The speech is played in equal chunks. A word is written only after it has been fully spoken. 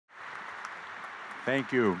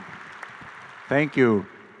Thank you. Thank you.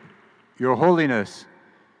 Your Holiness,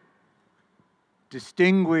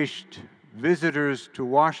 distinguished visitors to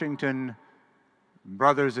Washington,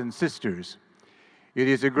 brothers and sisters, it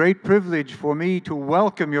is a great privilege for me to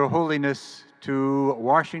welcome Your Holiness to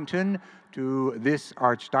Washington, to this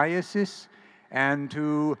Archdiocese, and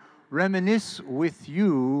to reminisce with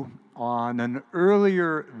you on an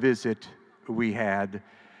earlier visit we had.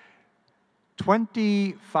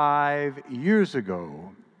 25 years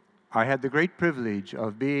ago, I had the great privilege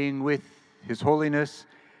of being with His Holiness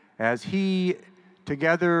as he,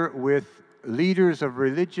 together with leaders of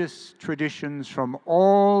religious traditions from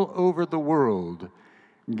all over the world,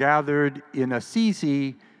 gathered in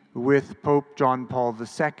Assisi with Pope John Paul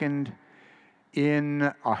II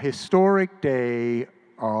in a historic day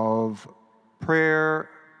of prayer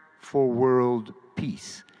for world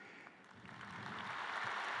peace.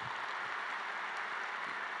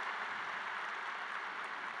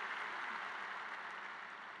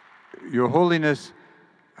 Your Holiness,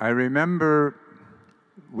 I remember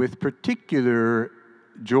with particular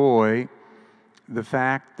joy the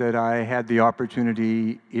fact that I had the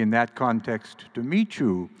opportunity in that context to meet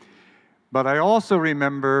you, but I also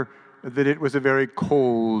remember that it was a very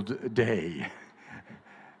cold day.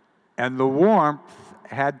 And the warmth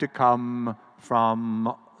had to come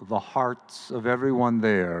from the hearts of everyone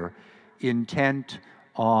there, intent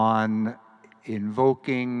on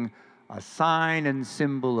invoking a sign and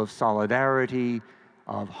symbol of solidarity,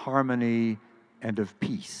 of harmony, and of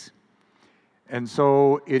peace. And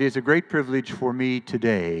so it is a great privilege for me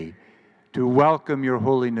today to welcome Your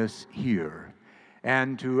Holiness here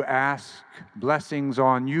and to ask blessings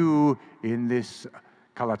on you in this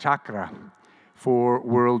Kalachakra for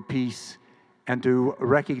world peace and to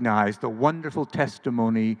recognize the wonderful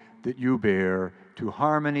testimony that you bear to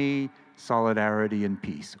harmony, solidarity, and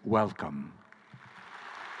peace. Welcome.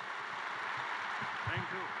 Thank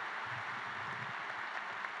you.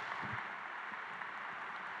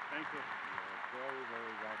 Thank you. Very,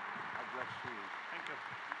 very welcome. God bless you. Thank you.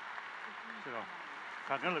 Sit down.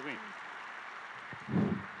 Cardinal Wuerl.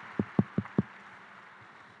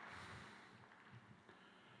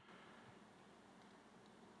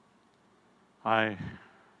 I,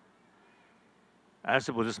 as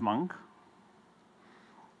a Buddhist monk,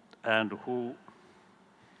 and who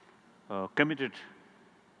committed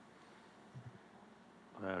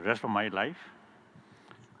the rest of my life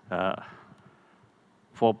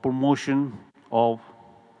for promotion of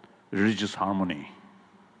religious harmony.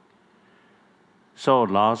 So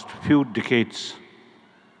last few decades,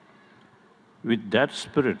 with that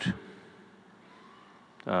spirit,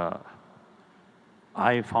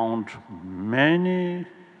 I found many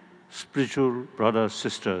spiritual brothers,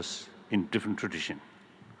 sisters in different traditions.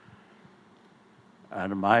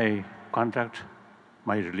 And my contact,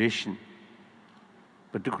 my relation,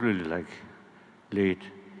 particularly like late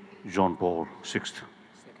John Paul VI,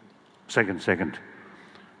 second,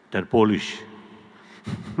 they're Polish.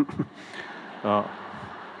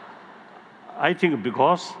 I think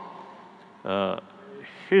because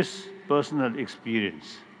his personal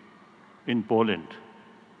experience in Poland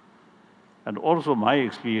and also my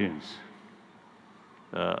experience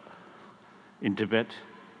in Tibet,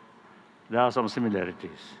 there are some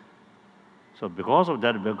similarities. So because of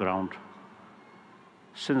that background,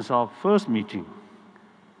 since our first meeting,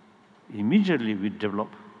 immediately we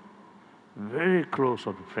developed very close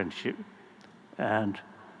sort of friendship and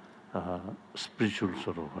spiritual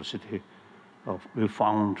sort of we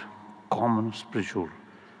found common spiritual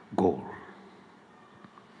goal.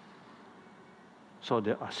 So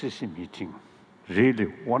the Assisi meeting,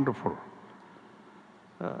 really wonderful.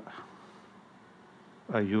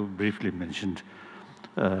 You briefly mentioned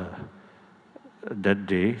that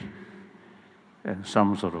day,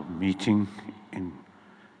 some sort of meeting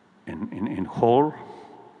in hall,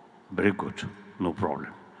 very good, no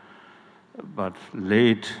problem. But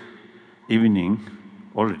late evening,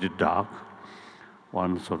 already dark,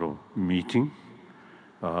 one sort of meeting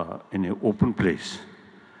in an open place,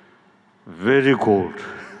 very cold.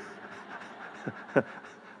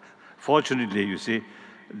 Fortunately, you see,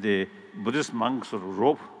 the Buddhist monks sort of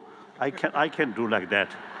rope, I can do like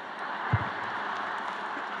that.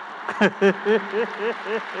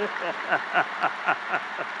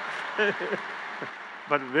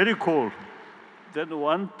 But very cold. Then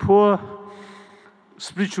one poor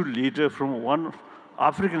spiritual leader from one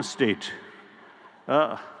African state,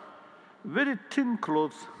 very thin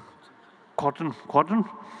clothes, cotton,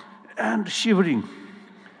 and shivering.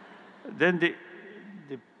 Then the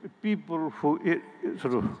people who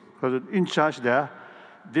sort of in charge there,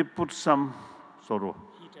 they put some sort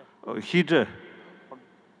of heater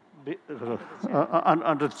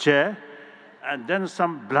under the chair, and then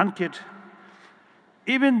some blanket.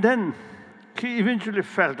 Even then, he eventually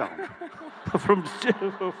fell down from the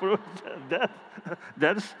chair.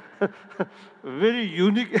 That's a very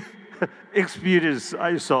unique experience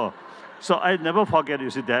I saw. So I never forget, you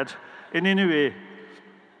see, that. In any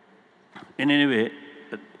way,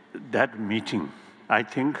 that meeting, I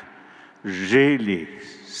think, really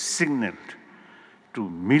signaled to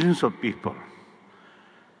millions of people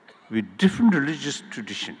with different religious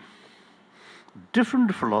tradition,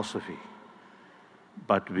 different philosophy,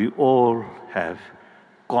 but we all have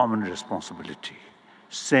common responsibility,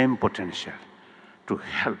 same potential to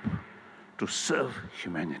help, to serve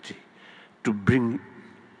humanity, to bring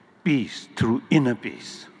peace through inner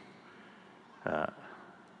peace.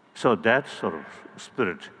 So that sort of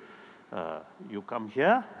spirit, you come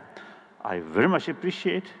here, I very much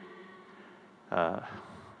appreciate.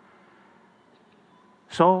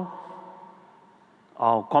 So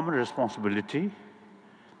our common responsibility,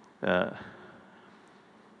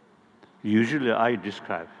 usually I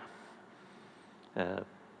describe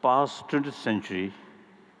past 20th century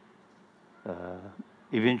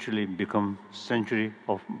eventually become century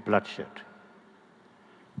of bloodshed.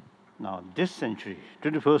 Now this century,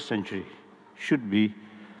 21st century, should be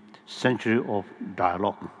century of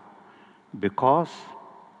dialogue, because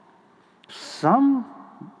some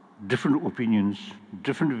different opinions,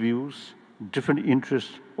 different views, different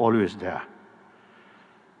interests always there.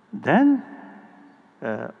 Then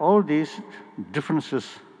all these differences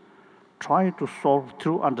try to solve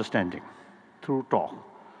through understanding, through talk,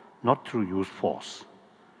 not through use force.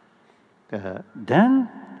 Then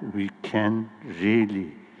we can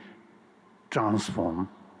really transform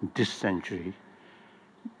this century,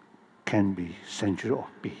 can be century of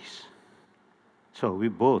peace. So we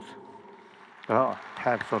both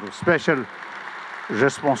have sort of special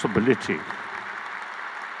responsibility.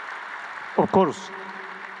 Of course,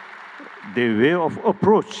 the way of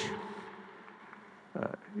approach,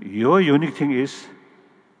 your unique thing is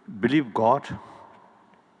believe God,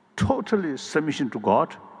 totally submission to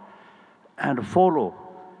God, and follow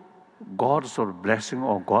God's sort of blessing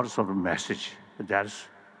or God's sort of message. That's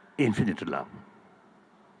infinite love.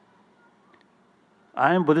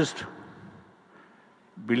 I am Buddhist,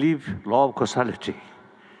 believe law of causality.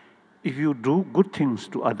 If you do good things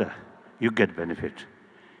to other, you get benefit.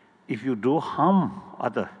 If you do harm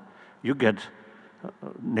other, you get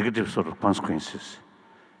negative sort of consequences.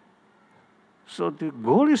 So the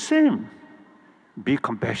goal is same. Be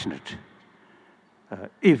compassionate.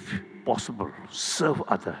 If possible, serve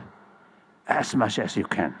other as much as you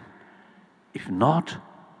can. If not,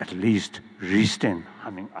 at least restrain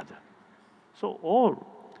harming other. So all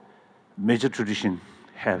major traditions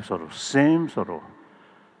have sort of same sort of,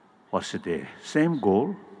 same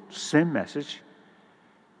goal, same message,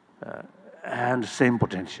 and same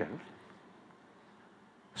potential.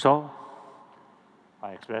 So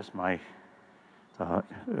I express my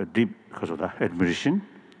deep because of the admiration.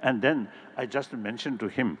 And then I just mentioned to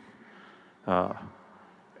him,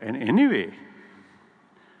 in any way,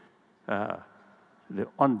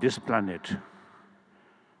 on this planet,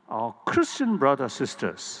 our Christian brothers,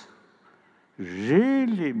 sisters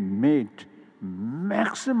really made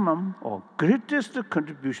maximum or greatest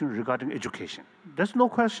contribution regarding education. There's no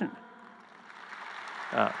question.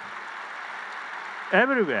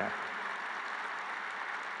 Everywhere.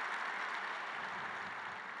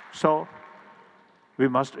 So we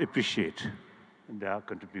must appreciate their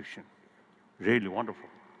contribution. Really wonderful.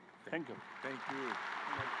 Thank you. Thank you.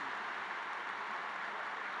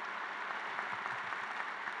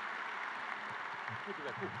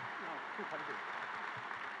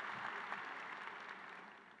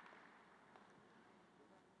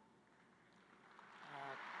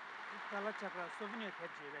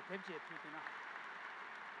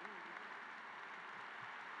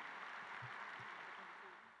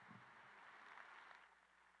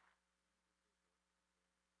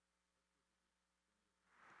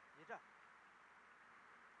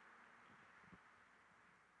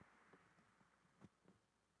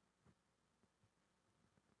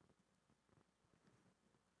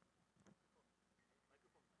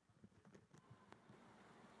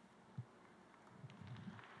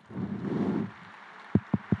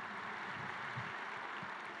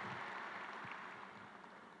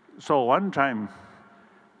 So one time,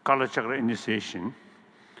 Kala Chakra initiation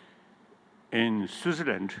in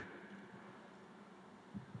Switzerland,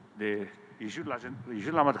 the Yishu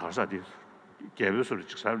Lama Khasa gave us a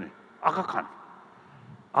Aga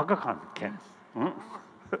Khan can.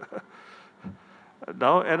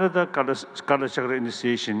 Now another Kala Chakra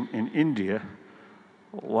initiation in India,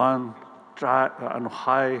 one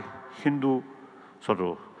high Hindu sort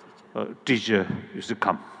of teacher used to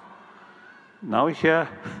come. Now here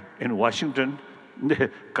in Washington,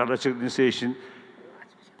 the college organization,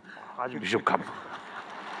 Archbishop come.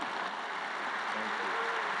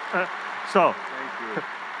 So,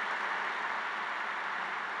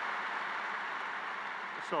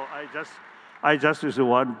 so I just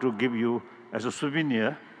want to give you as a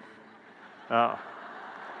souvenir.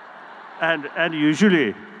 And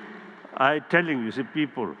usually, I telling you, see,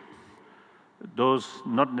 people, those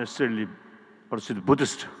not necessarily pursued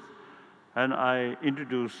Buddhist, and I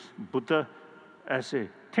introduce Buddha as a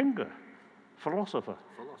thinker, philosopher.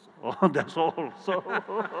 Oh, that's all. So. Thank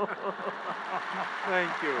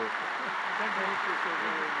you. Thank you so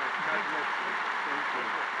very much. God bless you. Thank you.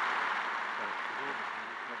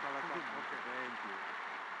 Thank you.